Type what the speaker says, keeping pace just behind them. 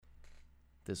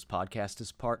This podcast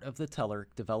is part of the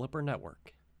Telerik Developer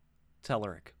Network.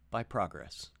 Telerik by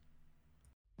Progress.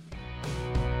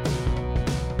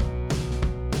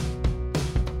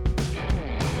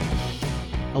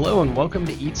 Hello and welcome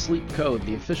to Eat Sleep Code,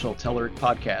 the official Telerik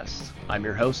podcast. I'm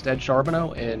your host, Ed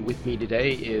Charbonneau, and with me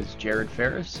today is Jared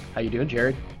Ferris. How you doing,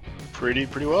 Jared? Pretty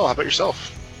well. How about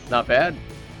yourself? Not bad.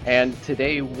 And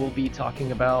today we'll be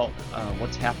talking about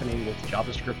what's happening with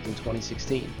JavaScript in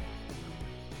 2016.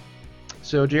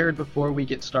 So, Jared, before we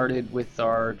get started with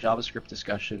our JavaScript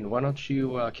discussion, why don't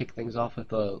you kick things off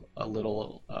with a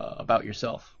little about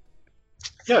yourself?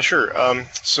 Yeah, sure.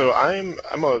 So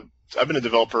I've been a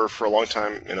developer for a long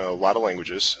time in a lot of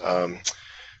languages.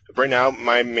 Right now,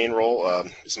 my main role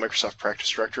is Microsoft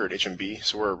Practice Director at HMB.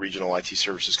 So we're a regional IT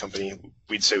services company.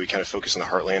 We'd say we kind of focus on the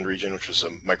Heartland region, which was a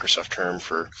Microsoft term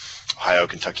for Ohio,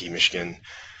 Kentucky, Michigan.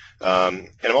 And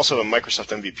I'm also a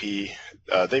Microsoft MVP.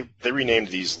 They renamed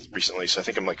these recently, so I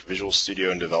think I'm like Visual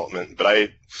Studio and development, but I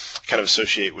kind of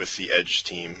associate with the Edge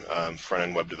team,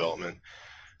 front-end web development.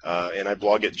 And I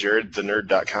blog at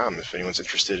jaredthenerd.com if anyone's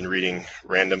interested in reading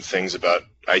random things about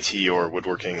IT or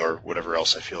woodworking or whatever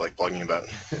else I feel like blogging about.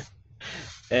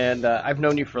 And I've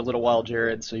known you for a little while,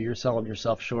 Jared, so you're selling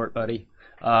yourself short, buddy.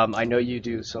 I know you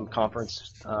do some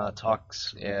conference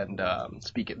talks and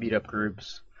speak at meetup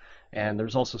groups, and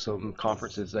there's also some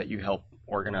conferences that you help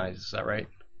organize. Is that right?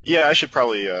 Yeah, I should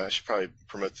probably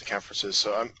promote the conferences.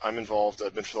 So I'm involved.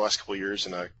 I've been for the last couple of years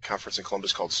in a conference in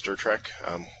Columbus called StirTrek,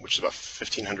 which is about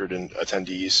 1,500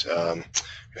 attendees.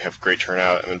 We have great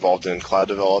turnout. I'm involved in Cloud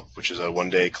Develop, which is a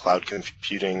one-day cloud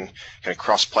computing kind of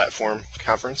cross-platform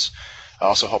conference. I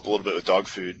also help a little bit with Dog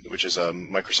Food, which is a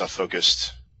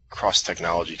Microsoft-focused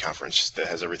cross-technology conference that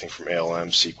has everything from ALM,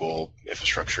 SQL,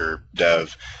 infrastructure,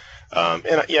 dev,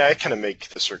 and yeah, I kind of make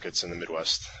the circuits in the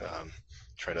Midwest.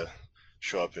 Try to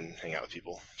show up and hang out with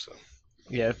people. So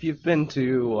yeah, if you've been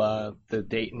to the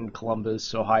Dayton,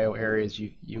 Columbus, Ohio areas,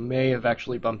 you may have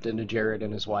actually bumped into Jared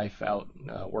and his wife out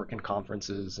working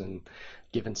conferences and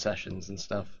giving sessions and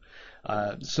stuff.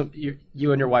 So you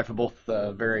and your wife are both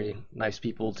very nice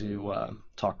people to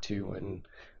talk to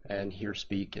and hear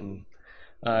speak, and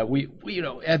we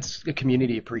as a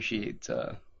community appreciate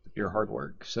your hard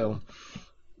work. So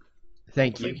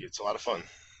thank you. Thank you. It's a lot of fun.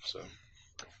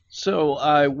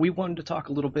 So we wanted to talk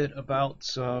a little bit about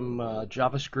some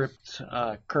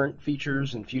JavaScript current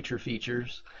features and future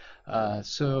features.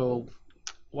 So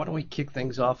why don't we kick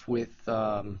things off with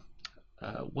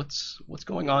what's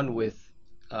going on with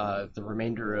the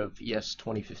remainder of ES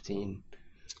 2015?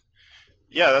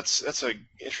 Yeah, that's an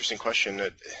interesting question.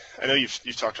 I know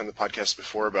you've talked on the podcast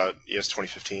before about ES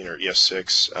 2015 or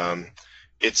ES6.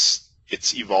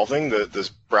 It's evolving. The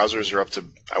browsers are up to,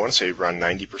 I want to say, around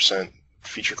 90%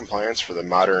 feature compliance for the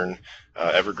modern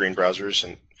evergreen browsers,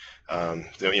 and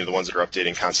the ones that are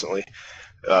updating constantly.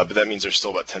 But that means there's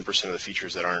still about 10% of the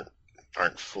features that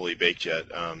aren't fully baked yet.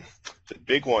 The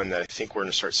big one that I think we're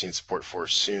going to start seeing support for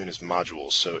soon is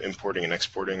modules, so importing and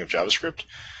exporting of JavaScript,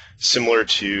 similar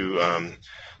to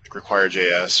like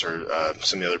Require.js or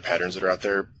some of the other patterns that are out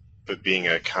there, but being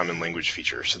a common language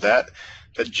feature. So that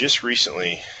just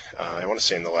recently, I want to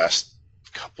say in the last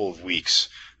couple of weeks,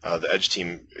 the Edge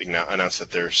team announced that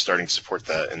they're starting to support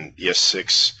that, and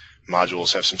ES6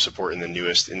 modules have some support in the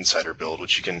newest Insider build,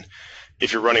 which you can,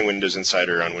 if you're running Windows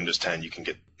Insider on Windows 10, you can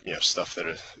get stuff that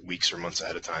are weeks or months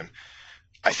ahead of time.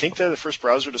 I think they're the first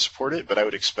browser to support it, but I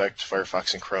would expect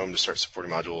Firefox and Chrome to start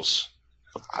supporting modules,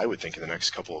 I would think, in the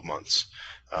next couple of months.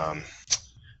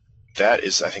 That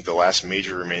is, I think, the last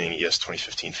major remaining ES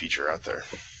 2015 feature out there.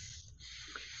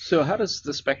 So how does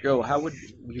the spec go? How would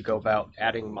you go about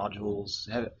adding modules?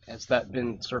 Has that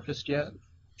been surfaced yet?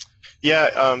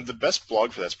 Yeah, the best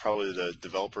blog for that's probably the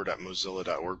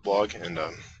developer.mozilla.org blog, and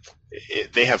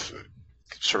they have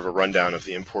sort of a rundown of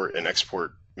the import and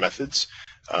export methods.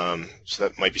 So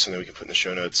that might be something we can put in the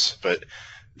show notes. But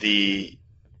the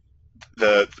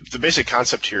basic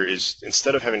concept here is,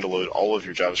 instead of having to load all of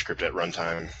your JavaScript at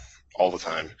runtime all the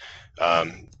time,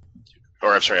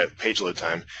 at page load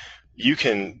time, you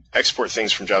can export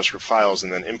things from JavaScript files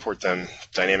and then import them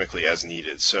dynamically as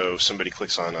needed. So somebody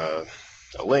clicks on a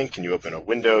link and you open a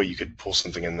window, you could pull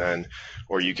something in then,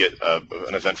 or you get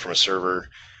an event from a server,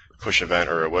 push event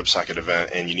or a WebSocket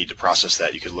event, and you need to process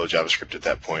that. You could load JavaScript at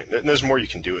that point. And there's more you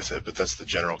can do with it, but that's the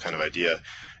general kind of idea.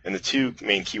 And the two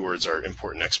main keywords are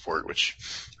import and export, which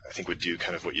I think would do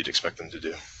kind of what you'd expect them to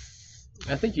do.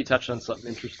 I think you touched on something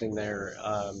interesting there.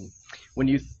 When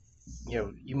you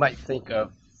might think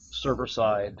of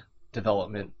server-side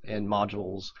development and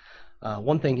modules,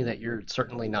 one thing that you're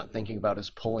certainly not thinking about is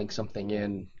pulling something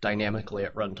in dynamically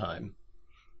at runtime.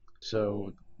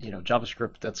 So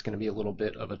JavaScript, that's going to be a little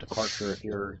bit of a departure if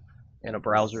you're in a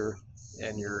browser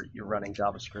and you're running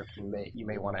JavaScript. You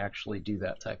may want to actually do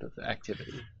that type of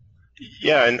activity.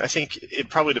 Yeah, and I think it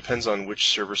probably depends on which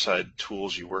server-side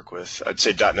tools you work with. I'd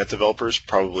say .NET developers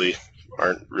probably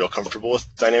aren't real comfortable with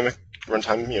dynamic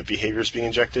runtime behaviors being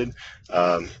injected.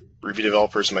 Ruby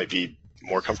developers might be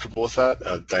more comfortable with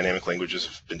that. Dynamic languages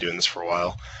have been doing this for a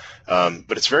while.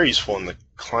 But it's very useful on the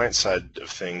client side of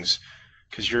things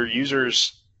because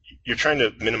you're trying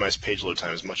to minimize page load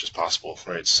time as much as possible,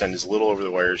 right? Send as little over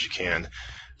the wire as you can.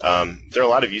 There are a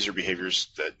lot of user behaviors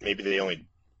that maybe they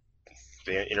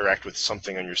interact with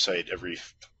something on your site every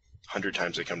 100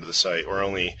 times they come to the site, or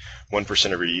only 1%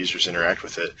 of your users interact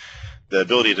with it. The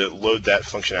ability to load that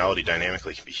functionality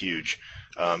dynamically can be huge.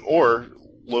 Or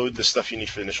load the stuff you need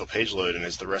for the initial page load, and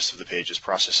as the rest of the page is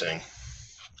processing,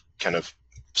 kind of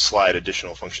slide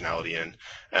additional functionality in.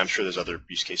 And I'm sure there's other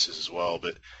use cases as well,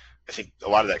 but I think a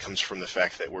lot of that comes from the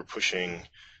fact that we're pushing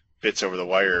bits over the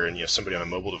wire, and somebody on a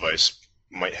mobile device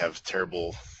might have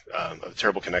a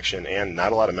terrible connection and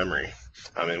not a lot of memory.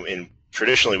 And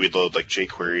traditionally, we'd load like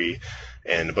jQuery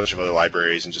and a bunch of other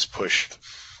libraries and just push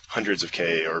hundreds of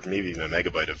K or maybe even a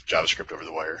megabyte of JavaScript over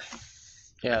the wire.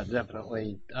 Yeah,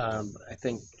 definitely. I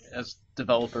think as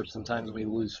developers, sometimes we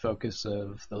lose focus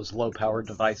of those low-powered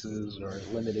devices or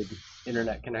limited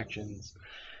internet connections.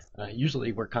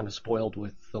 Usually, we're kind of spoiled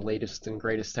with the latest and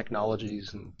greatest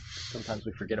technologies, and sometimes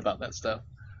we forget about that stuff.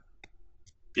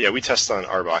 Yeah, we test on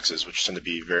R boxes, which tend to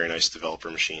be very nice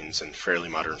developer machines and fairly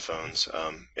modern phones.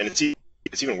 And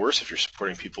it's even worse if you're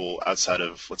supporting people outside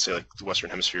of, let's say, like the Western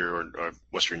Hemisphere or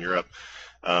Western Europe.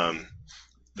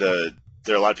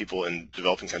 There are a lot of people in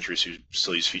developing countries who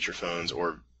still use feature phones,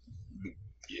 or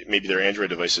maybe they're Android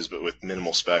devices but with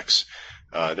minimal specs.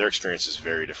 Their experience is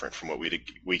very different from what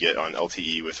we get on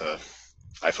LTE with a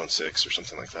iPhone 6 or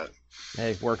something like that.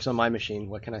 Hey, works on my machine.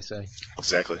 What can I say?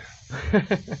 Exactly.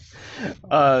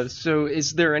 So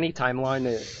is there any timeline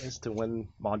as to when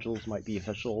modules might be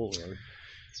official, or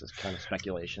is this kind of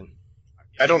speculation?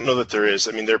 I don't know that there is.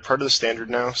 I mean, they're part of the standard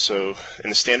now. So in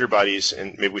the standard bodies,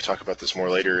 and maybe we talk about this more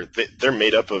later, they're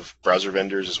made up of browser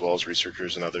vendors as well as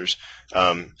researchers and others.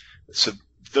 So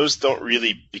those don't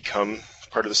really become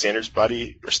part of the standards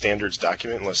body or standards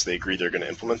document unless they agree they're going to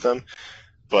implement them.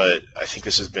 But I think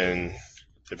there've been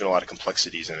a lot of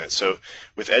complexities in it. So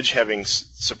with Edge having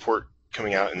support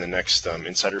coming out in the next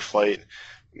Insider flight,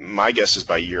 my guess is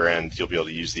by year end you'll be able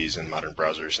to use these in modern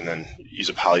browsers and then use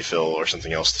a polyfill or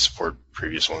something else to support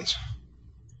previous ones.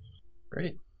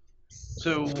 Great.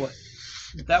 So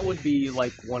that would be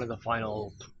like one of the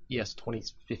final ES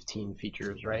 2015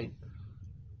 features, right?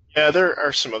 Yeah, there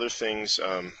are some other things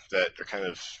that are kind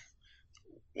of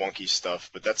wonky stuff,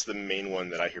 but that's the main one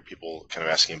that I hear people kind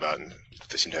of asking about and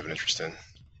they seem to have an interest in.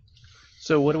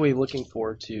 So what are we looking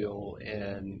forward to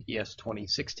in ES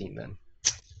 2016 then?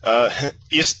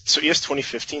 ES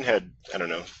 2015 had, I don't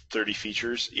know, 30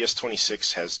 features. ES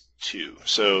 26 has 2.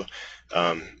 So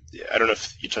I don't know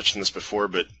if you touched on this before,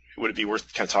 but would it be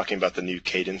worth kind of talking about the new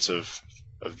cadence of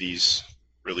these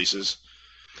releases?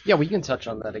 Yeah, we can touch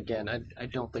on that again. I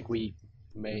don't think we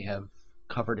may have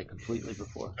covered it completely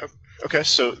before. Okay,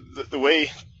 so the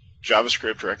way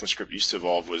JavaScript or ECMAScript used to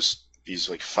evolve was these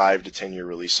like 5 to 10 year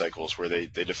release cycles where they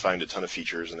defined a ton of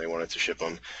features and they wanted to ship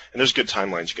them. And there's good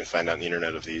timelines you can find out on the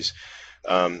internet of these.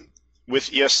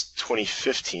 With ES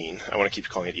 2015, I want to keep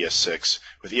calling it ES6.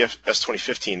 With ES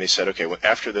 2015, they said, okay, well,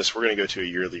 after this, we're going to go to a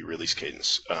yearly release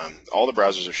cadence. All the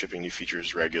browsers are shipping new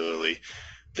features regularly.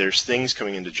 There's things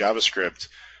coming into JavaScript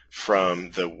from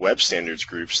the web standards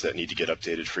groups that need to get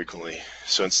updated frequently.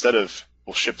 So instead of,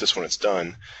 we'll ship this when it's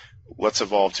done, let's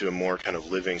evolve to a more kind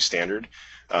of living standard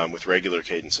with regular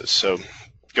cadences. So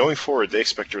going forward, they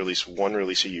expect to release one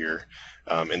release a year.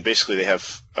 And basically they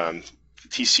have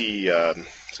TC,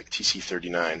 it's like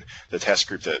TC39, the task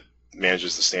group that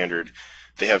manages the standard.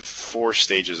 They have 4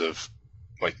 stages of,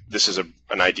 like, this is an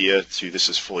idea to this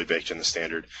is fully baked in the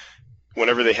standard.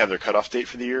 Whenever they have their cutoff date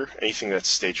for the year, anything that's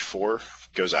stage 4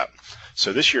 goes out.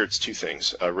 So this year it's 2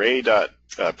 things,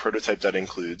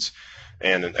 array.prototype.includes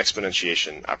and an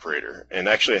exponentiation operator. And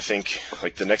actually I think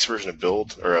like the next version of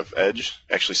Build or of Edge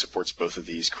actually supports both of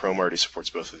these. Chrome already supports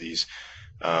both of these.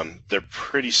 They're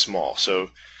pretty small. So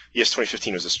ES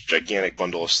 2015 was this gigantic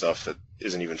bundle of stuff that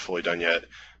isn't even fully done yet.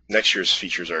 Next year's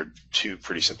features are 2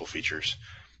 pretty simple features.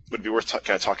 Would it be worth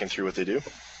kind of talking through what they do?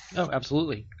 Oh,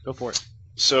 absolutely. Go for it.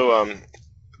 So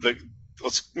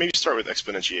let's maybe start with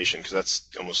exponentiation because that's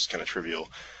almost kind of trivial.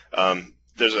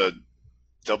 There's a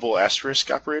double asterisk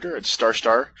operator at star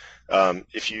star.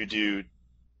 If you do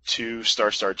 2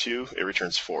 star star 2, it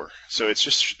returns 4. So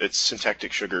it's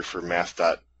syntactic sugar for math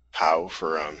dot POW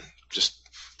for just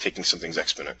taking something's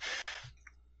exponent.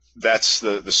 That's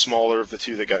the smaller of the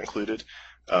two that got included.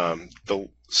 The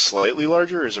slightly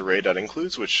larger is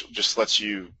array.includes, which just lets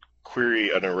you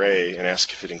query an array and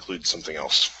ask if it includes something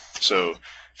else. So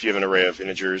if you have an array of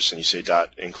integers and you say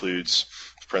dot includes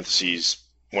parentheses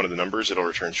one of the numbers, it'll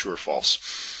return true or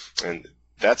false. And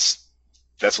that's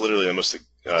literally the most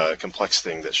complex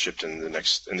thing that's shipped in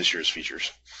this year's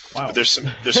features. Wow. But there's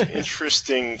some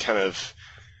interesting kind of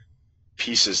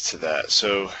pieces to that.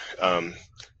 So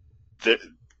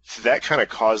that kind of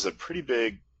caused a pretty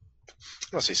big, I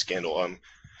don't want to say scandal,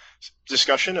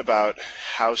 discussion about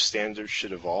how standards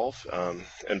should evolve,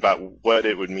 and about what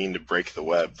it would mean to break the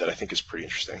web, that I think is pretty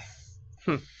interesting.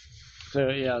 So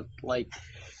yeah, like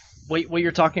what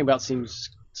you're talking about seems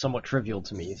somewhat trivial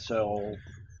to me. So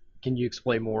can you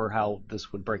explain more how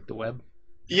this would break the web?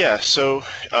 Yeah, so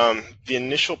the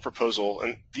initial proposal,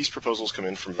 and these proposals come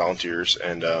in from volunteers,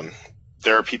 and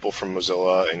there are people from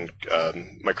Mozilla and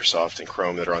Microsoft and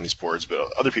Chrome that are on these boards,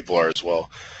 but other people are as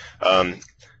well.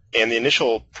 And the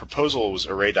initial proposal was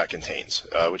array.contains,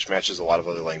 which matches a lot of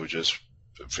other languages.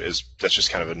 That's just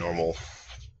kind of a normal,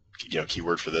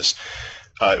 keyword for this.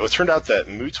 It turned out that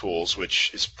MooTools,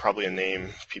 which is probably a name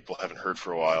people haven't heard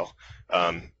for a while,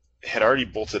 had already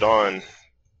bolted on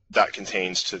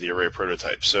 .contains to the array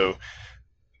prototype. So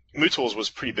MooTools was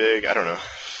pretty big, I don't know,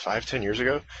 5-10 years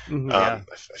ago. Yeah.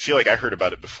 I feel like I heard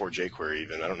about it before jQuery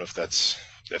even. I don't know if that's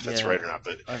right or not,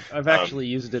 but I've actually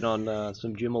used it on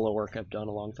some Joomla work I've done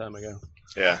a long time ago.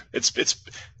 Yeah, it's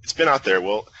been out there.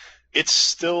 Well, it's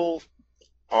still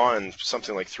on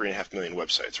something like 3.5 million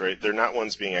websites, right? They're not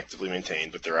ones being actively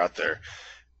maintained, but they're out there.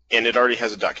 And it already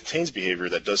has a .contains behavior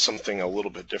that does something a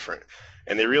little bit different.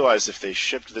 And they realized if they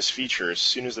shipped this feature, as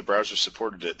soon as the browser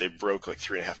supported it, they broke like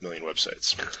 3.5 million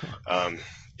websites.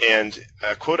 And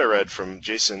a quote I read from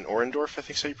Jason Orendorf, I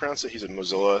think is how you pronounce it. He's a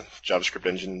Mozilla JavaScript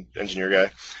engineer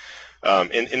guy.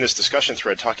 In this discussion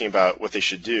thread talking about what they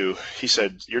should do, he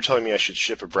said, "You're telling me I should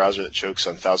ship a browser that chokes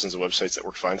on thousands of websites that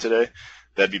work fine today?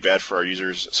 That'd be bad for our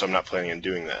users, so I'm not planning on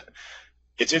doing that."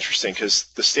 It's interesting because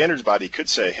the standards body could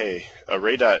say, hey,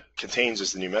 array.contains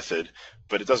is the new method,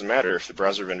 but it doesn't matter if the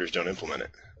browser vendors don't implement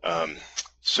it.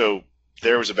 So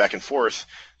there was a back and forth.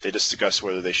 They discussed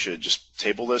whether they should just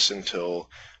table this until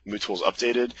MooTools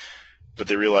updated, but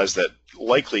they realized that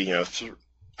likely, out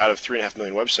of 3.5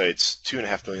 million websites,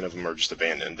 2.5 million of them are just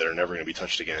abandoned. That are never going to be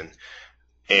touched again.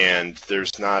 And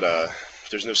there's no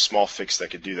small fix that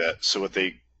could do that. So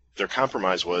their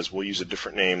compromise was, we'll use a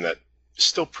different name that is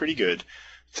still pretty good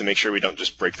to make sure we don't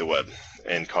just break the web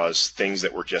and cause things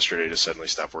that worked yesterday to suddenly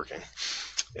stop working.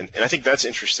 And I think that's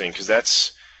interesting because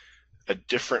that's a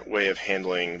different way of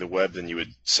handling the web than you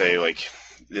would say, like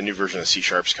the new version of C#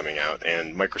 coming out,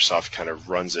 and Microsoft kind of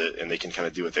runs it and they can kind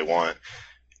of do what they want.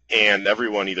 And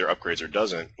everyone either upgrades or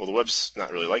doesn't. Well, the web's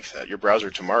not really like that. Your browser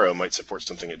tomorrow might support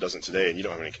something it doesn't today, and you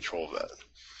don't have any control of that.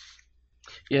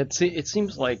 Yeah, it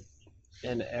seems like,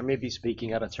 and I may be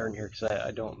speaking out of turn here because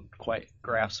I don't quite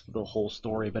grasp the whole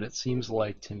story, but it seems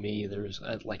like to me there's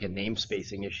like a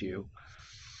namespacing issue.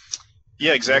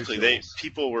 Yeah, exactly.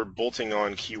 People were bolting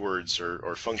on keywords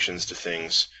or functions to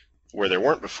things where there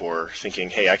weren't before, thinking,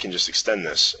 hey, I can just extend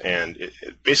this. And it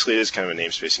basically is kind of a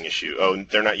namespacing issue. Oh,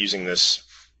 they're not using this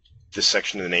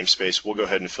section of the namespace. We'll go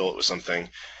ahead and fill it with something.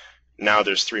 Now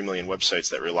there's 3 million websites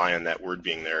that rely on that word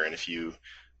being there, and if you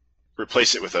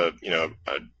replace it with a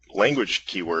language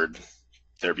keyword,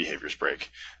 their behaviors break.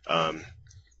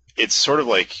 It's sort of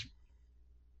like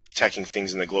tacking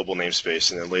things in the global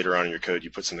namespace, and then later on in your code you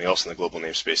put something else in the global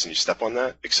namespace and you step on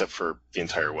that, except for the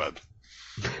entire web.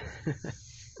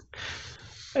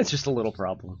 It's just a little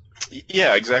problem.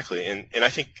 Yeah, exactly. And I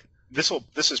think this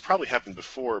has probably happened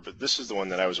before, but this is the one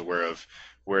that I was aware of,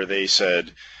 where they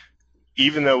said,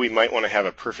 even though we might want to have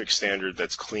a perfect standard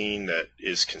that's clean, that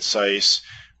is concise,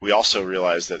 we also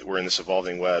realize that we're in this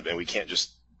evolving web and we can't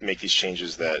just make these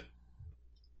changes that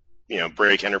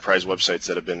break enterprise websites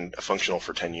that have been functional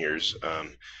for 10 years.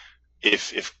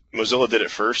 If Mozilla did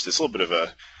it first, it's a little bit of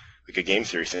a game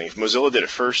theory thing. If Mozilla did it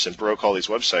first and broke all these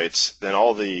websites, then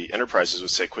all the enterprises would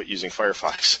say, quit using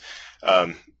Firefox.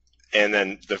 And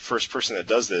then the first person that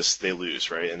does this, they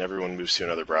lose, right? And everyone moves to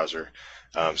another browser.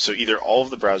 So either all of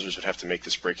the browsers would have to make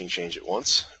this breaking change at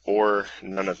once, or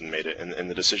none of them made it. And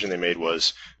the decision they made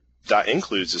was,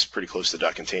 .includes is pretty close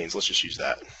to .contains. Let's just use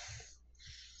that.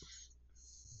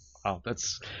 Wow,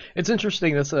 it's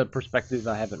interesting. That's a perspective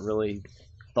I haven't really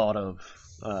thought of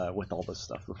with all this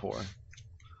stuff before.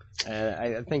 And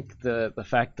I think the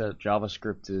fact that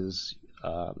JavaScript is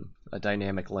a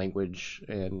dynamic language,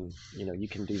 and you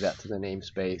can do that to the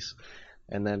namespace,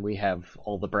 and then we have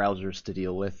all the browsers to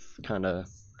deal with, kind of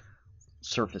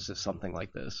surfaces something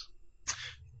like this.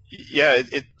 Yeah,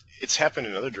 it's happened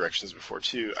in other directions before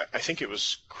too. I think it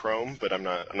was Chrome, but I'm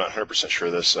not 100% sure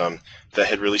of this. That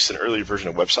had released an early version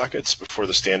of WebSockets before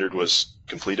the standard was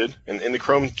completed, and the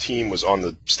Chrome team was on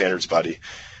the standards body,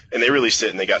 and they released it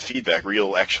and they got feedback,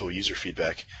 real actual user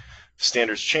feedback. The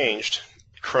standards changed.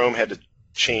 Chrome had to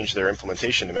change their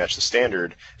implementation to match the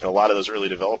standard, and a lot of those early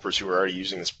developers who were already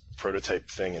using this prototype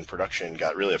thing in production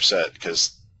got really upset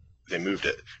because they moved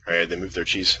it, right? They moved their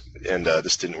cheese, and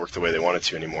this didn't work the way they wanted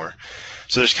to anymore.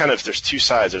 So there's two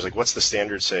sides. There's like what's the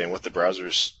standard say and what the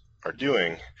browsers are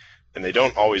doing, and they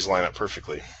don't always line up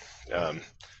perfectly. And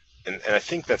I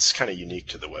think that's kind of unique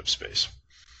to the web space.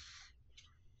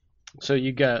 So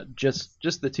you got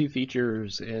just the two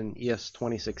features in ES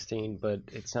 2016, but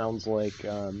it sounds like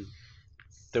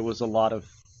there was a lot of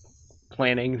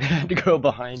planning that had to go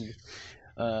behind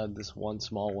this one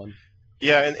small one.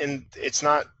 Yeah, and it's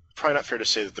probably not fair to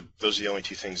say that those are the only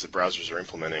two things that browsers are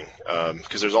implementing,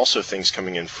 because there's also things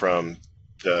coming in from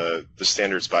the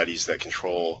standards bodies that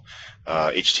control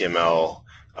HTML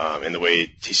and the way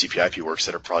TCP/IP works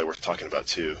that are probably worth talking about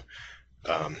too.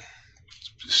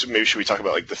 So maybe should we talk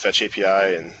about like the Fetch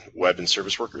API and web and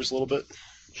service workers a little bit?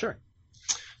 Sure.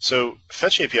 So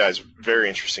Fetch API is very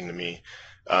interesting to me.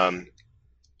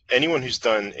 Anyone who's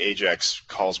done AJAX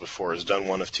calls before has done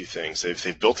one of two things.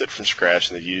 They've built it from scratch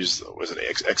and they've used, was it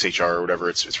XHR or whatever?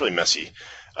 It's really messy.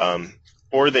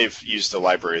 Or they've used a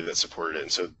library that supported it.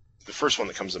 And so the first one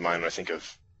that comes to mind when I think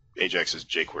of AJAX is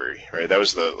jQuery, right? That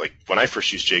was when I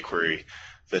first used jQuery,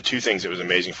 the two things it was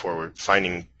amazing for were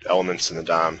finding elements in the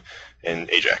DOM and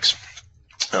AJAX.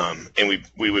 And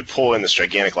we would pull in this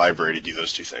gigantic library to do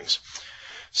those two things.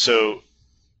 So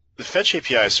the Fetch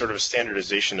API is sort of a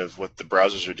standardization of what the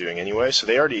browsers are doing anyway. So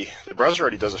the browser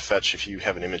already does a fetch if you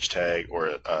have an image tag or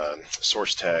a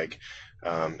source tag,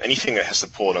 anything that has to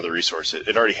pull another resource.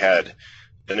 It already had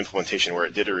an implementation where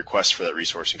it did a request for that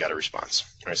resource and got a response.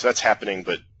 Right, so that's happening,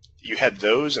 but you had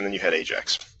those and then you had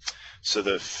AJAX. So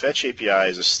the Fetch API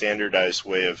is a standardized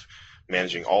way of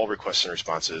managing all requests and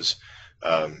responses,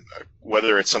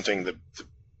 whether it's something the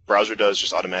browser does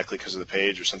just automatically because of the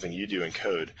page or something you do in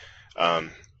code.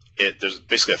 There's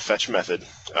basically a fetch method,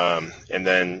 and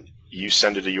then you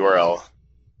send it a URL.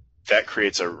 That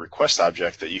creates a request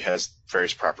object that has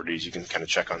various properties. You can kind of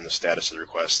check on the status of the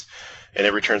request, and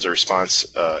it returns a response.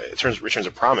 Returns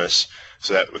a promise.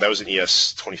 So that was an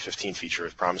ES 2015 feature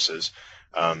of promises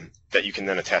that you can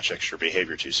then attach extra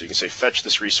behavior to. So you can say fetch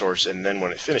this resource, and then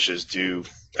when it finishes, do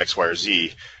X, Y, or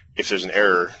Z. If there's an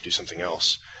error, do something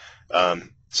else.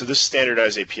 So this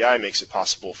standardized API makes it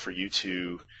possible for you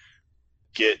to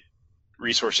get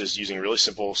resources using really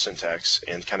simple syntax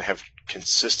and kind of have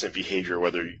consistent behavior,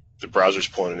 whether the browser's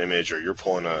pulling an image or you're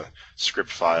pulling a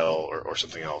script file or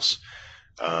something else.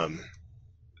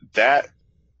 That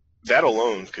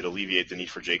alone could alleviate the need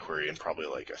for jQuery in probably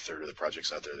like a third of the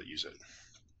projects out there that use it.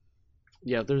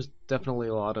 Yeah, there's definitely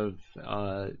a lot of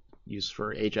use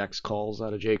for AJAX calls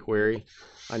out of jQuery.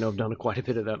 I know I've done quite a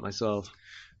bit of that myself.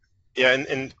 Yeah,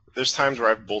 and there's times where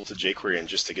I've bolted jQuery in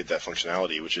just to get that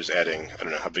functionality, which is adding, I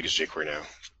don't know, how big is jQuery now?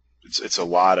 It's a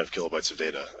lot of kilobytes of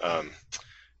data.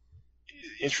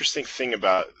 Interesting thing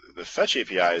about the Fetch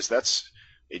API is that's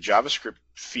a JavaScript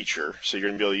feature, so you're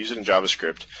going to be able to use it in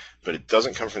JavaScript, but it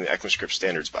doesn't come from the ECMAScript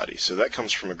standards body. So that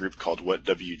comes from a group called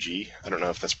WhatWG. I don't know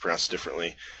if that's pronounced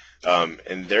differently.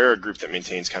 And they're a group that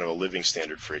maintains kind of a living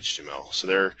standard for HTML. So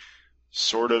they're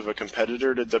sort of a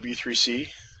competitor to W3C.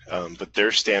 But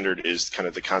their standard is kind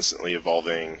of the constantly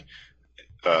evolving,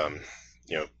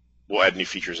 we'll add new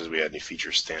features as we add new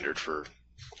features standard for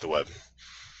the web.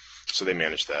 So they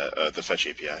manage that, the Fetch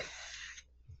API.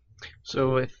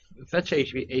 So if Fetch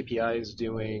API is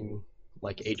doing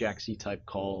like AJAX-y type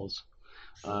calls,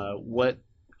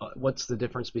 what's the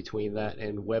difference between that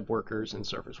and web workers and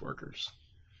service workers?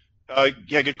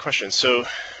 Yeah, good question. So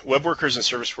web workers and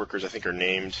service workers, I think, are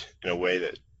named in a way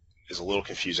that is a little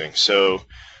confusing. So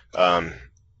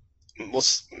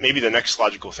maybe the next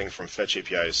logical thing from Fetch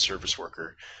API is service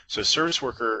worker. So service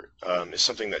worker is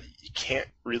something that you can't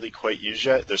really quite use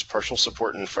yet. There's partial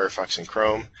support in Firefox and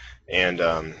Chrome, and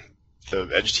the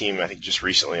Edge team, I think, just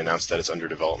recently announced that it's under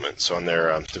development. So on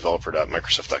their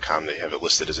developer.microsoft.com, they have it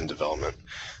listed as in development.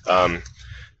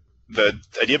 The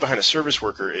idea behind a service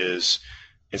worker is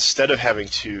instead of having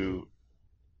to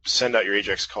send out your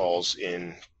AJAX calls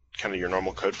in kind of your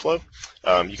normal code flow,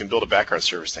 you can build a background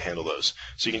service to handle those.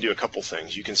 So you can do a couple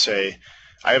things. You can say,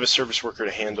 I have a service worker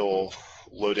to handle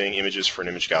loading images for an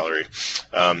image gallery.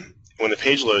 When the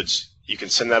page loads, you can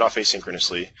send that off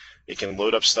asynchronously. It can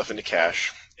load up stuff into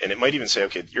cache, and it might even say,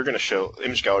 okay, you're going to show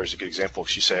image gallery is a good example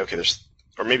because you say, okay,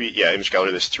 image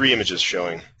gallery. There's 3 images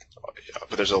showing,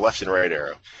 but there's a left and right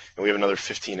arrow, and we have another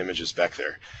 15 images back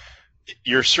there.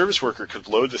 Your service worker could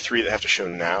load the 3 that have to show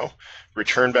now,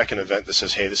 return back an event that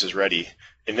says, hey, this is ready,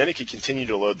 and then it could continue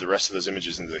to load the rest of those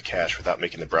images into the cache without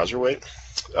making the browser wait.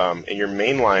 And your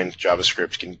mainline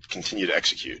JavaScript can continue to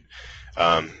execute.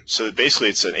 So basically,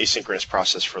 it's an asynchronous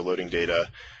process for loading data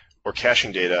or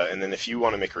caching data, and then if you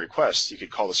want to make a request, you could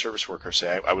call the service worker,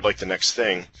 say, I would like the next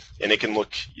thing, and it can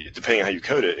look, depending on how you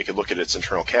code it, it could look at its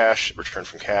internal cache, return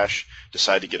from cache,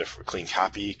 decide to get a clean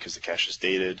copy because the cache is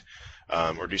dated,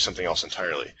 or do something else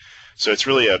entirely. So it's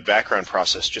really a background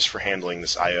process just for handling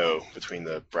this I/O between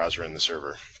the browser and the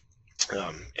server.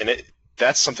 And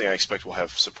that's something I expect we'll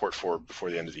have support for before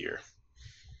the end of the year.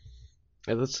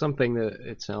 Yeah, that's something that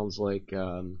it sounds like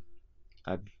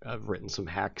I've written some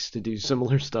hacks to do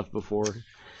similar stuff before,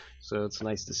 so it's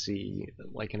nice to see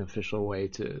like an official way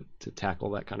to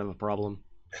tackle that kind of a problem.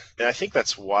 And I think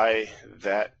that's why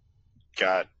that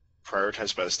got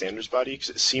prioritized by the standards body, because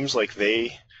it seems like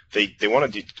they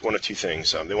want to do one of 2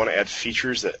 things. They want to add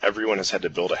features that everyone has had to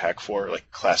build a hack for, like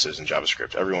classes in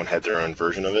JavaScript. Everyone had their own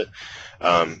version of it.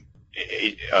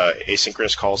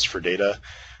 Asynchronous calls for data,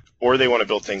 or they want to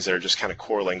build things that are just kind of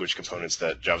core language components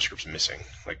that JavaScript's missing,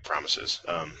 like promises.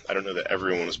 I don't know that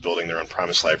everyone was building their own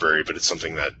promise library, but it's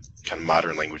something that kind of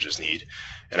modern languages need.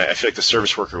 And I feel like the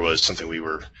service worker was something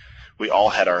we all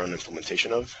had our own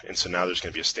implementation of, and so now there's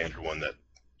going to be a standard one that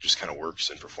just kind of works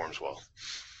and performs well.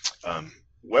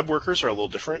 Web workers are a little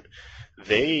different.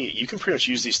 You can pretty much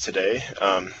use these today.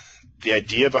 The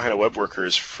idea behind a web worker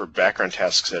is for background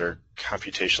tasks that are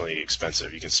computationally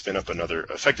expensive. You can spin up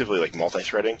effectively like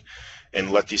multi-threading,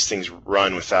 and let these things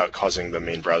run without causing the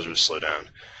main browser to slow down.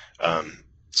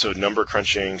 So number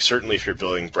crunching, certainly if you're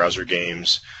building browser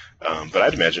games, but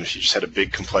I'd imagine if you just had a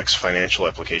big complex financial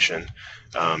application,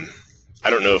 I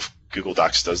don't know if Google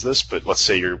Docs does this, but let's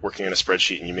say you're working on a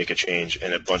spreadsheet and you make a change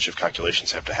and a bunch of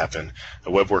calculations have to happen.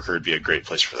 A web worker would be a great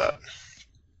place for that.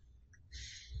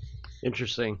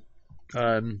 Interesting.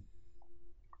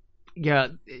 Yeah,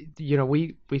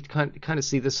 we kind of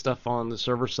see this stuff on the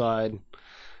server side,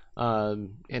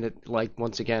 and it like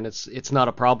once again, it's not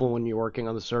a problem when you're working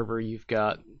on the server. You've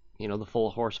got the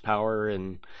full horsepower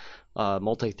and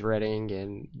multi-threading,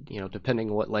 and depending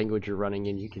on what language you're running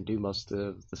in, you can do most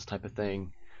of this type of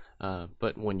thing.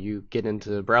 But when you get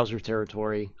into browser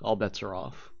territory, all bets are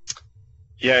off.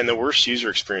 Yeah, and the worst user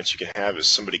experience you can have is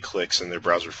somebody clicks and their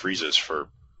browser freezes for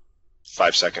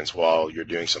 5 seconds while you're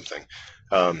doing something.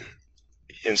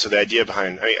 And so the idea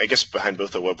behind, I guess behind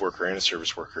both a web worker and a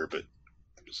service worker, but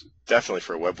definitely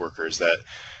for a web worker, is that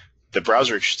the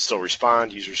browser should still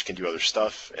respond, users can do other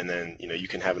stuff, and then you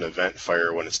can have an event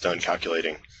fire when it's done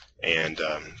calculating and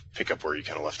pick up where you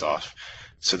kind of left off.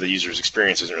 So the user's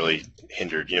experience isn't really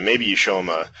hindered. Maybe you show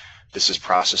them this is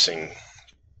processing,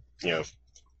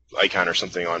 icon or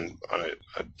something on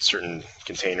a certain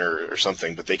container or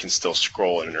something, but they can still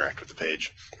scroll and interact with the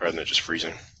page rather than just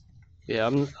freezing. Yeah,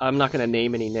 I'm not going to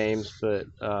name any names, but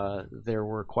there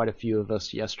were quite a few of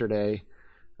us yesterday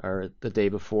or the day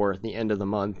before, at the end of the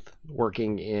month,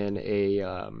 working in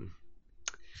a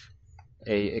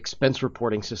expense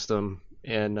reporting system,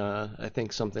 and I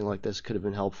think something like this could have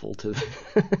been helpful to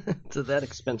to that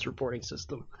expense reporting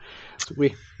system.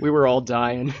 We were all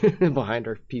dying behind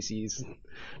our PCs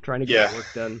trying to get work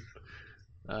done.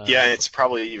 Yeah, it's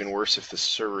probably even worse if the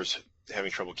server's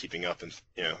having trouble keeping up. And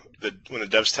when the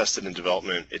devs test it in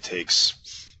development, it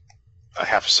takes a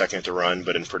half a second to run,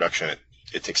 but in production,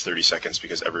 it takes 30 seconds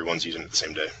because everyone's using it the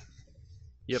same day.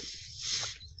 Yep.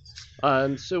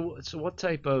 So what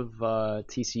type of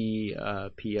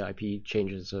TCP/IP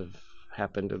changes have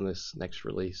happened in this next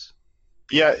release?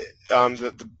 Yeah,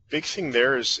 the big thing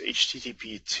there is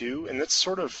HTTP 2, and that's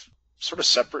sort of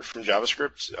separate from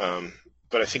JavaScript,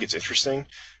 but I think it's interesting.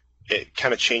 It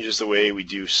kind of changes the way we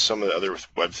do some of the other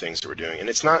web things that we're doing, and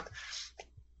it's not.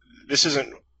 This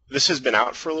has been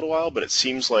out for a little while, but it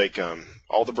seems like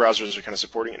all the browsers are kind of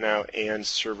supporting it now, and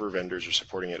server vendors are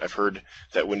supporting it. I've heard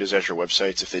that Windows Azure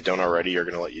websites, if they don't already, are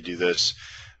going to let you do this.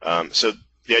 So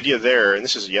the idea there, and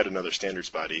this is yet another standards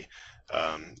body,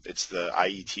 it's the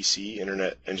IETC,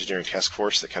 Internet Engineering Task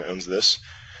Force, that kind of owns this.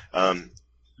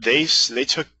 They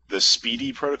took the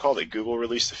SPDY protocol that Google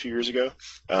released a few years ago,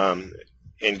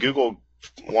 and Google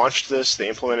launched this. They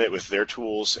implemented it with their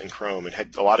tools in Chrome and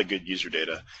had a lot of good user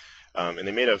data. And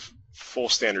they made a full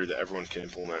standard that everyone can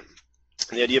implement.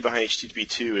 And the idea behind HTTP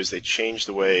 2 is they changed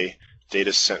the way data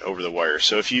is sent over the wire.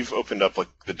 So if you've opened up like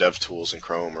the dev tools in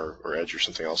Chrome or Edge or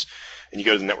something else, and you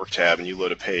go to the network tab and you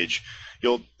load a page,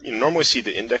 you'll normally see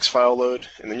the index file load,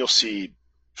 and then you'll see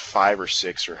 5 or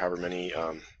 6 or however many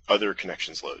other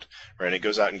connections load, right? And it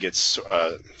goes out and gets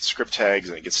script tags,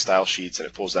 and it gets style sheets, and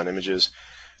it pulls down images,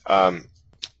 and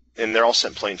they're all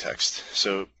sent plain text.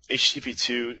 So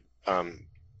HTTP2,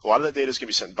 a lot of that data is going to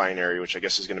be sent binary, which I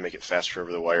guess is going to make it faster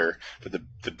over the wire. But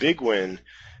the big win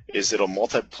is it'll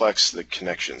multiplex the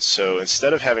connections. So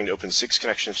instead of having to open 6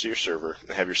 connections to your server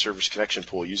and have your server's connection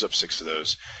pool use up 6 of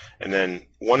those, and then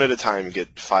one at a time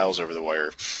get files over the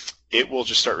wire, it will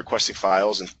just start requesting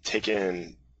files and take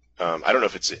in, I don't know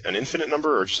if it's an infinite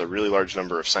number or just a really large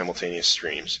number of simultaneous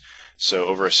streams, so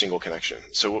over a single connection.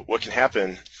 So what can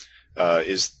happen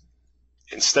is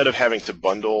instead of having to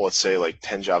bundle, let's say, like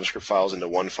 10 JavaScript files into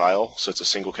one file, so it's a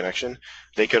single connection,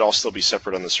 they could all still be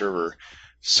separate on the server,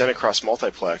 sent across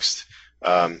multiplexed,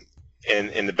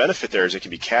 and the benefit there is it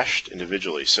can be cached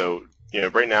individually. So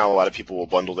right now a lot of people will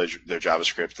bundle their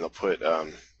JavaScript, and they'll put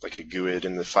like a GUID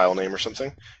in the file name or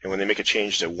something, and when they make a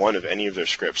change to one of any of their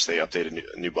scripts, they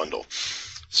update a new bundle.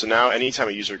 So now anytime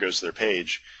a user goes to their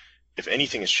page, if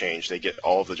anything has changed, they get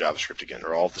all of the JavaScript again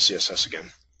or all of the CSS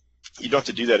again. You don't have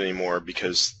to do that anymore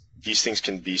because these things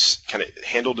can be kind of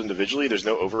handled individually. There's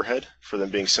no overhead for them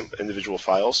being individual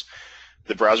files.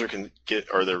 The browser can get,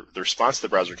 or the response to the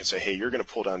browser can say, hey, you're going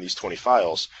to pull down these 20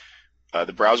 files.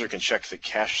 The browser can check the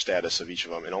cache status of each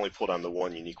of them and only pull down the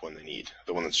one unique one they need,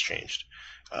 the one that's changed.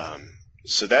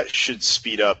 So that should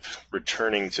speed up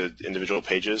returning to individual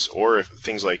pages, or if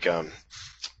things like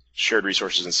shared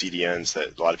resources and CDNs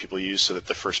that a lot of people use, so that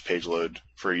the first page load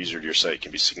for a user to your site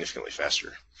can be significantly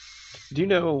faster. Do you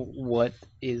know what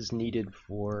is needed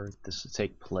for this to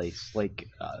take place? Like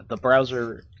the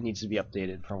browser needs to be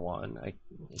updated for one. I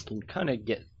can kind of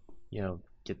get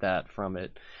that from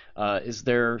it. Is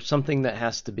there something that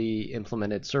has to be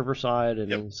implemented server side, and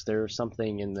Yep. is there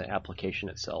something in the application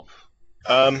itself?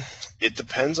 It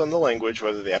depends on the language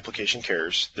whether the application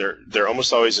cares. There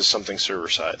almost always is something server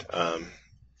side.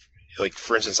 Like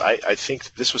for instance, I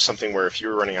think this was something where if you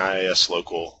were running IIS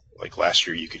local, like last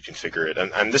year, you could configure it,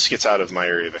 and this gets out of my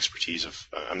area of expertise.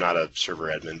 I'm not a server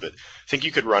admin, but I think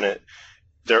you could run it.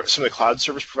 Some of the cloud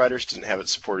service providers didn't have it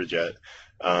supported yet.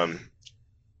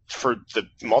 For the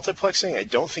multiplexing, I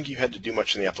don't think you had to do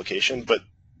much in the application, but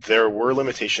there were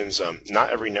limitations. Not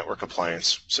every network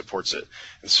appliance supports it,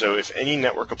 and so if any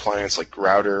network appliance like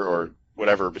router or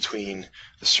whatever between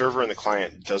the server and the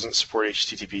client doesn't support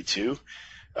HTTP2,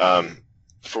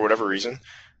 for whatever reason,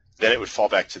 then it would fall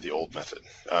back to the old method,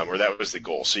 or that was the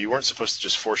goal. So you weren't supposed to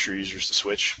just force your users to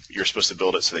switch. You're supposed to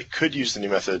build it so they could use the new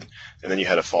method, and then you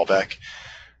had a fallback.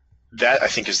 That, I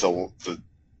think, is the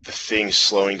thing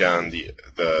slowing down the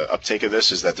uptake of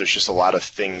this, is that there's just a lot of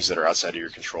things that are outside of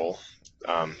your control.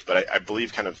 But I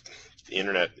believe kind of the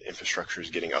internet infrastructure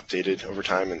is getting updated over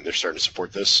time, and they're starting to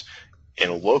support this.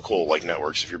 In local like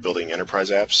networks, if you're building enterprise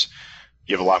apps,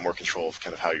 you have a lot more control of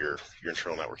kind of how your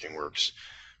internal networking works.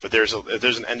 But there's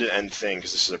an end-to-end thing,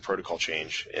 because this is a protocol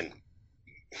change, and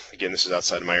again, this is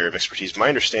outside of my area of expertise. My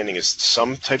understanding is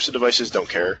some types of devices don't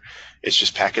care; it's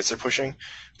just packets they're pushing.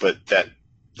 But that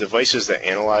devices that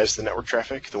analyze the network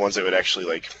traffic, the ones that would actually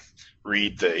like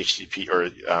read the HTTP or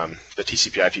the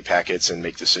TCP/IP packets and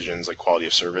make decisions like quality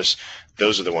of service,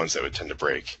 those are the ones that would tend to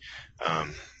break.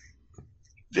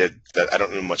 That I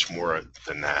don't know much more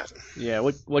than that. Yeah,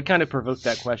 what kind of provoked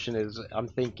that question is I'm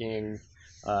thinking,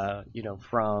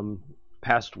 from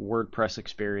past WordPress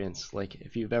experience, like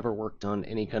if you've ever worked on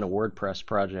any kind of WordPress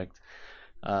project,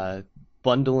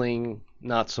 bundling,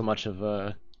 not so much of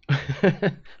a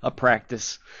a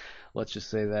practice. Let's just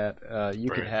say that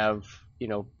you could Right. have,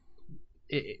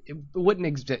 it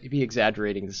wouldn't be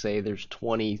exaggerating to say there's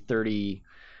 20, 30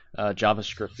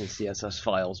 JavaScript and CSS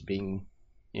files being,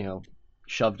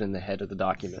 shoved in the head of the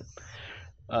document.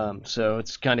 So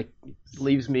it's kind of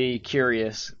leaves me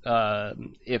curious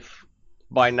if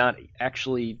by not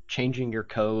actually changing your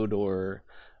code or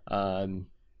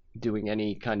doing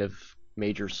any kind of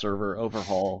major server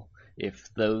overhaul, if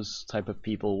those type of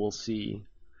people will see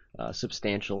a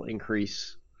substantial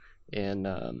increase in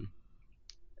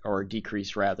or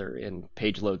decrease rather in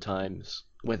page load times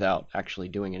without actually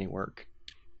doing any work.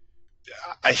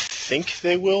 I think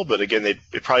they will, but again, it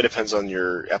probably depends on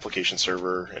your application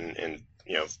server and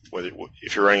whether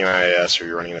if you're running an IIS or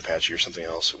you're running an Apache or something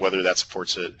else, whether that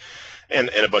supports it, and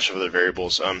a bunch of other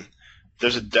variables.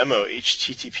 There's a demo,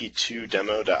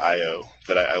 http2demo.io,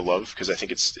 that I love because I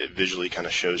think it visually kind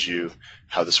of shows you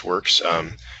how this works.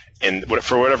 and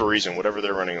for whatever reason, whatever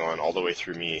they're running on, all the way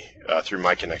through me, through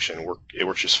my connection, it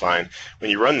works just fine.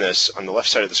 When you run this on the left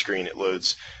side of the screen, it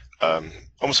loads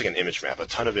almost like an image map, a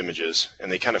ton of images,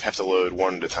 and they kind of have to load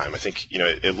one at a time. I think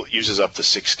it uses up to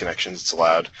 6 connections it's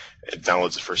allowed. It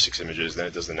downloads the first 6 images, then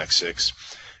it does the next 6,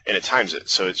 and it times it.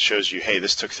 So it shows you, hey,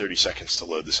 this took 30 seconds to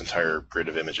load this entire grid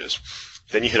of images.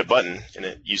 Then you hit a button, and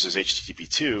it uses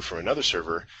HTTP2 from another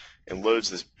server and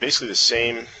loads basically the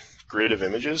same grid of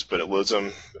images, but it loads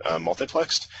them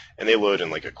multiplexed, and they load in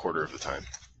like a quarter of the time.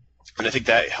 And I think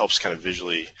that helps kind of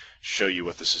visually show you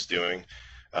what this is doing.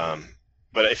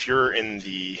 But if you're in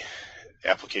the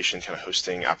application kind of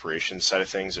hosting operations side of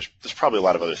things, there's probably a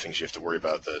lot of other things you have to worry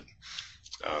about that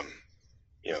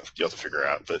you'll have to figure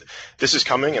out. But this is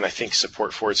coming, and I think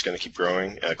support for it's going to keep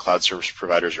growing. Cloud service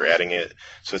providers are adding it,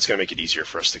 so it's going to make it easier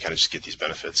for us to kind of just get these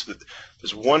benefits. But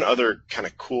there's one other kind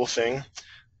of cool thing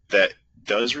that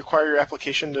does require your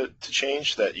application to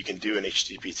change that you can do in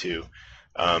HTTP2,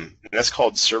 and that's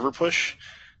called server push.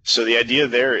 So the idea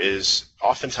there is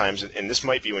oftentimes, and this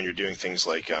might be when you're doing things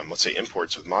like, let's say,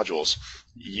 imports with modules,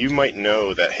 you might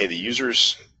know that, hey, the user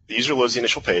loads the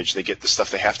initial page, they get the stuff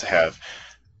they have to have.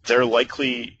 Their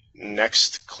likely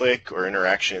next click or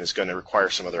interaction is going to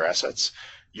require some other assets.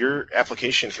 Your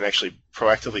application can actually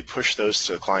proactively push those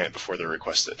to the client before they're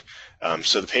requested.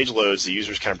 So the page loads, the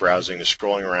user's kind of browsing, they're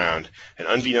scrolling around, and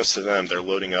unbeknownst to them, they're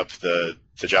loading up the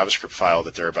JavaScript file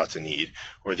that they're about to need,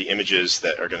 or the images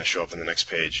that are going to show up in the next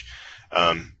page.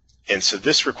 And so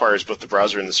this requires both the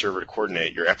browser and the server to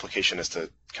coordinate. Your application has to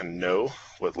kind of know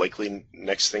what likely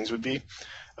next things would be.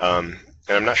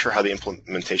 And I'm not sure how the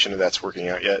implementation of that's working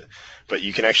out yet, but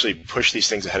you can actually push these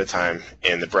things ahead of time,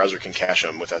 and the browser can cache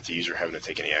them without the user having to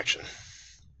take any action.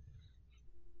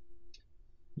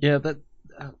 Yeah,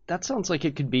 that sounds like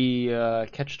it could be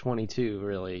catch-22,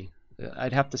 really.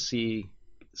 I'd have to see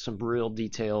some real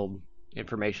detailed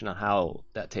information on how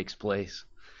that takes place,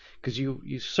 because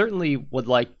you certainly would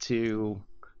like to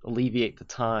alleviate the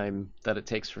time that it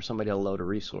takes for somebody to load a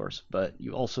resource, but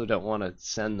you also don't want to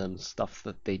send them stuff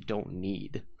that they don't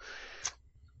need.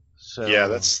 So yeah,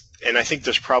 and I think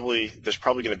there's probably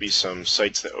going to be some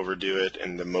sites that overdo it,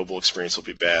 and the mobile experience will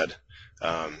be bad.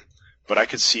 But I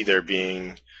could see there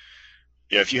being,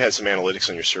 if you had some analytics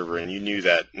on your server and you knew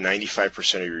that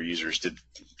 95% of your users did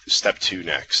step 2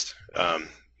 next,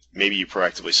 maybe you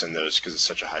proactively send those because it's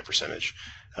such a high percentage.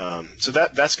 So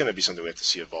that's going to be something we have to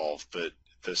see evolve, but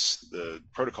the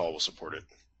protocol will support it.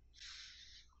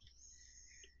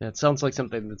 yeah, it sounds like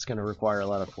something that's going to require a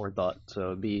lot of forethought.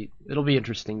 So it'll be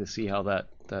interesting to see how that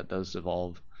does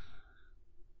evolve.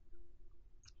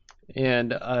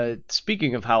 And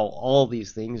speaking of how all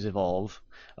these things evolve,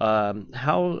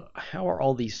 how are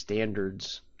all these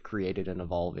standards created and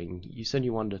evolving? You said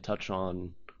you wanted to touch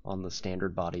on the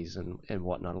standard bodies and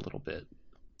whatnot a little bit.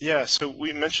 Yeah, so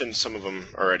we mentioned some of them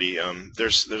already.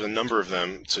 There's a number of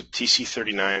them. So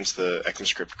TC39 is the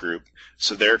ECMAScript group.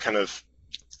 So they're kind of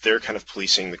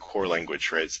policing the core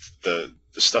language, right? It's the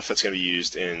stuff that's going to be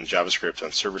used in JavaScript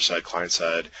on server side, client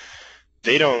side.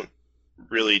 They don't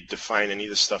really define any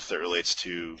of the stuff that relates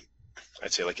to,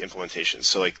 I'd say, like implementation.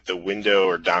 So like the window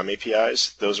or DOM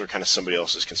APIs, those are kind of somebody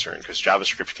else's concern, because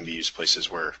JavaScript can be used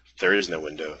places where there is no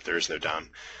window, there is no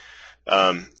DOM.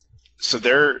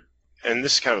 And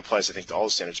this kind of applies, I think, to all the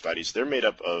standards bodies. They're made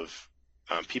up of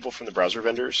people from the browser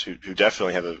vendors who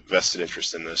definitely have a vested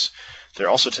interest in this. There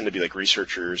also tend to be like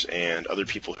researchers and other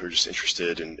people who are just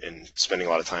interested in spending a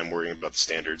lot of time worrying about the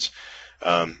standards.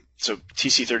 So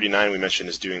TC39, we mentioned,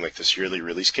 is doing like this yearly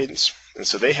release cadence. And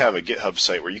so they have a GitHub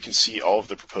site where you can see all of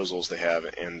the proposals they have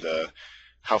and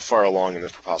how far along in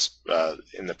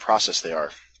the process they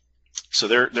are. So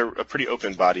they're a pretty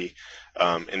open body,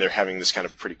 and they're having this kind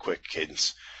of pretty quick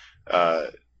cadence.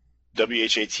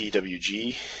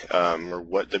 WHATWG, or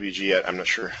what WG, I'm not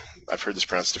sure. I've heard this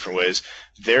pronounced different ways.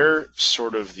 They're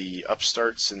sort of the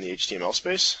upstarts in the HTML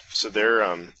space. So they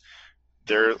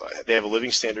have a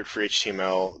living standard for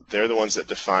HTML. They're the ones that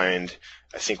defined,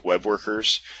 I think, web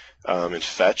workers and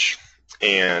fetch,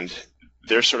 and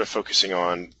they're sort of focusing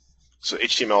on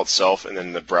HTML itself and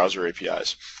then the browser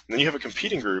APIs. And then you have a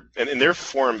competing group, and they're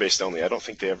forum-based only. I don't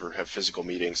think they ever have physical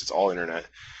meetings. It's all internet.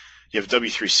 You have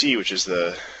W3C, which is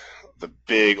the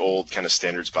big old kind of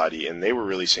standards body, and they were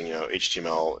releasing,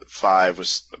 HTML5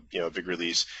 was, a big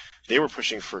release. They were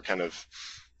pushing for kind of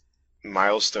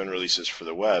milestone releases for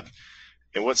the web.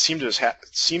 And what seems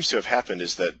to have happened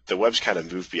is that the web's kind of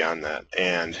moved beyond that,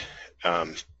 and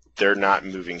they're not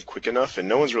moving quick enough, and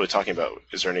no one's really talking about,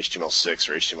 is there an HTML6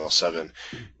 or HTML7?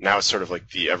 Now it's sort of like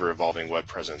the ever-evolving web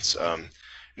presence.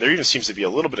 There even seems to be a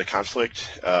little bit of conflict.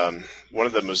 One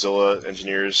of the Mozilla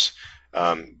engineers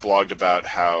blogged about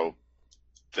how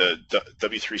the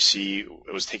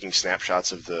W3C was taking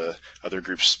snapshots of the other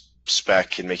group's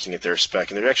spec and making it their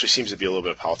spec, and there actually seems to be a little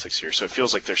bit of politics here. So it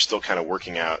feels like they're still kind of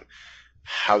working out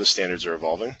how the standards are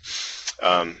evolving.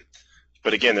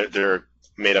 But again, they're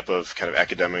made up of kind of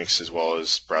academics as well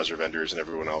as browser vendors and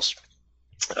everyone else.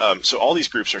 So all these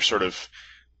groups are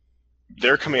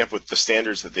they're coming up with the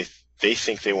standards that they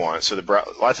think they want. So a lot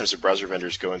of times the browser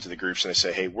vendors go into the groups and they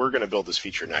say, hey, we're going to build this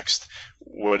feature next.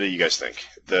 What do you guys think?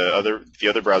 The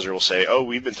other browser will say, oh,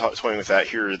 we've been toying with that.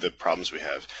 Here are the problems we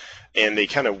have. And they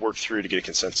kind of work through to get a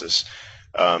consensus.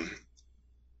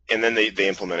 And then they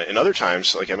implement it. And other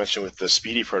times, like I mentioned with the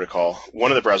Speedy protocol,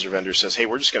 one of the browser vendors says, hey,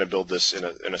 we're just going to build this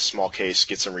in a small case,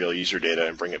 get some real user data,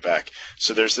 and bring it back.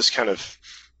 So there's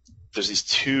these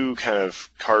two kind of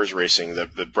cars racing,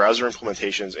 the browser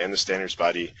implementations and the standards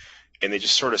body, and they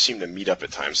just sort of seem to meet up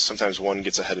at times. Sometimes one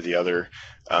gets ahead of the other,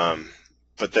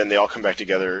 but then they all come back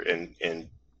together and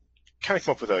kind of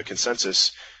come up with a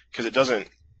consensus, because it doesn't,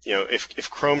 if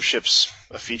Chrome ships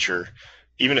a feature,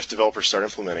 even if developers start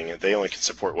implementing it, they only can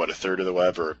support, a third of the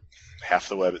web or half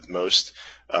the web at most,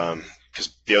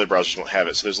 because the other browsers won't have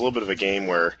it. So there's a little bit of a game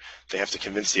where they have to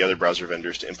convince the other browser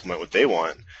vendors to implement what they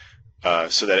want,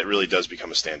 so that it really does become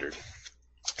a standard.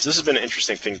 So this has been an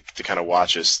interesting thing to kind of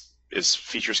watch as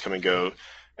features come and go.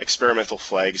 Experimental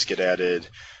flags get added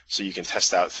so you can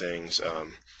test out things.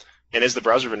 And as the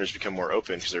browser vendors become more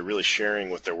open, because they're really sharing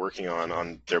what they're working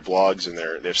on their blogs and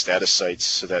their status sites,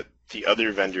 so that the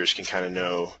other vendors can kind of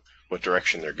know what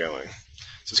direction they're going.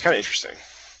 So it's kind of interesting.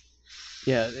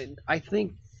 Yeah, I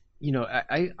think,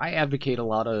 I advocate a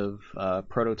lot of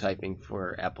prototyping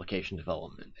for application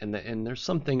development. And there's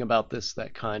something about this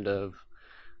that kind of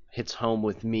hits home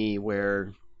with me,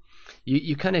 where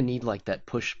you kind of need like that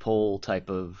push-pull type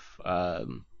of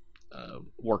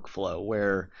workflow,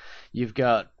 where you've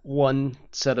got one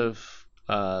set of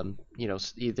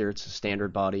either it's a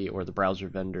standard body or the browser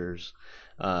vendors,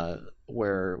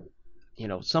 where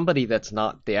somebody that's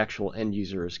not the actual end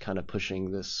user is kind of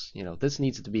pushing this, this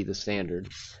needs to be the standard,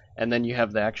 and then you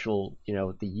have the actual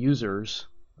the users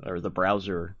or the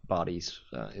browser bodies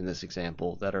in this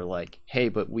example that are like, hey,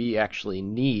 but we actually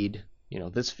need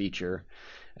this feature.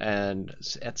 And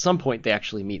at some point they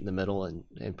actually meet in the middle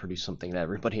and produce something that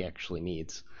everybody actually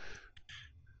needs.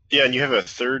 Yeah, and you have a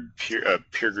third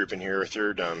peer group in here, a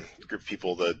third group of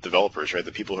people, the developers, right?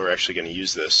 The people who are actually going to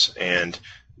use this. And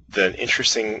the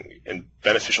interesting and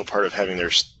beneficial part of having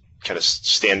their kind of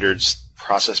standards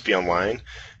process be online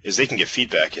is they can get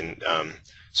feedback. And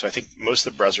so I think most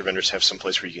of the browser vendors have some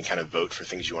place where you can kind of vote for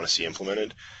things you want to see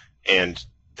implemented. And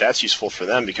that's useful for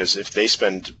them, because if they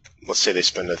let's say they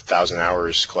spend 1,000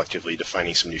 hours collectively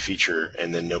defining some new feature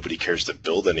and then nobody cares to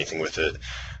build anything with it,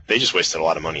 they just wasted a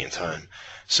lot of money and time.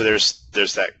 So there's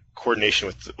that coordination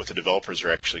with what the developers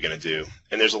are actually going to do.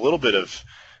 And there's a little bit of,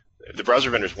 the browser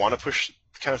vendors want to push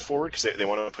kind of forward because they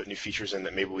want to put new features in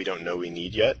that maybe we don't know we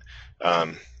need yet.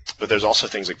 But there's also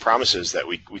things like promises that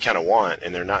we kind of want,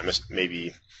 and they're not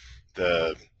maybe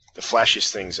the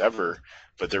flashiest things ever,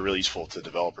 but they're really useful to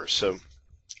developers. So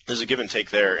there's a give and take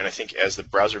there, and I think as the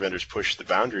browser vendors push the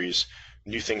boundaries,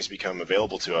 new things become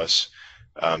available to us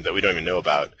that we don't even know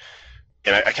about.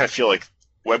 And I kind of feel like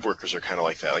web workers are kind of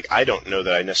like that. Like, I don't know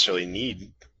that I necessarily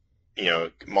need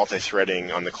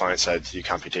multi-threading on the client side to do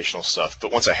computational stuff,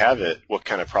 but once I have it, what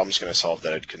kind of problems can I solve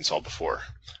that I couldn't solve before?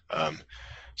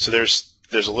 So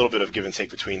there's a little bit of give and take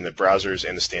between the browsers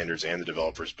and the standards and the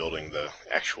developers building the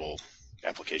actual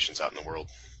applications out in the world.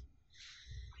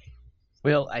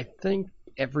 Well, I think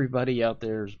everybody out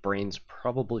there's brain's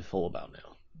probably full about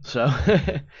now. So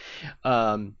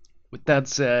with that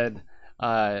said,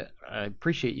 I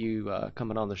appreciate you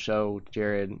coming on the show,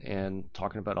 Jared, and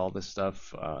talking about all this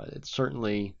stuff. It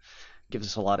certainly gives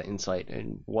us a lot of insight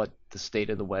in what the state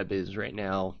of the web is right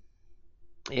now.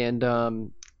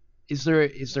 And is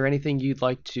there anything you'd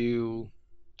like to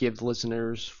give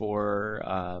listeners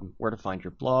for where to find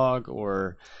your blog,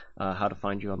 or how to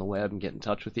find you on the web and get in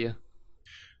touch with you?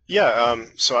 Yeah,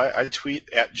 so I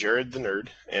tweet at Jared the Nerd,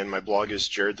 and my blog is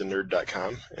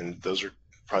jaredthenerd.com, and those are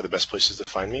probably the best places to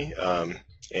find me.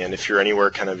 And if you're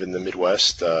anywhere kind of in the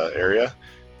Midwest area,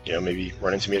 maybe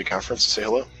run into me at a conference and say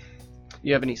hello.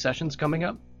 You have any sessions coming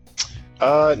up?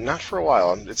 Not for a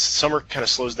while. Summer kind of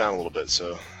slows down a little bit,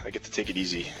 so I get to take it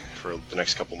easy for the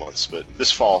next couple months. But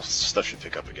this fall, stuff should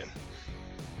pick up again.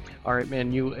 All right,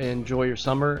 man. You enjoy your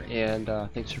summer, and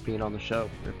thanks for being on the show.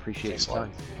 I appreciate your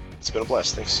time. It's been a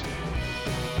blast. Thanks.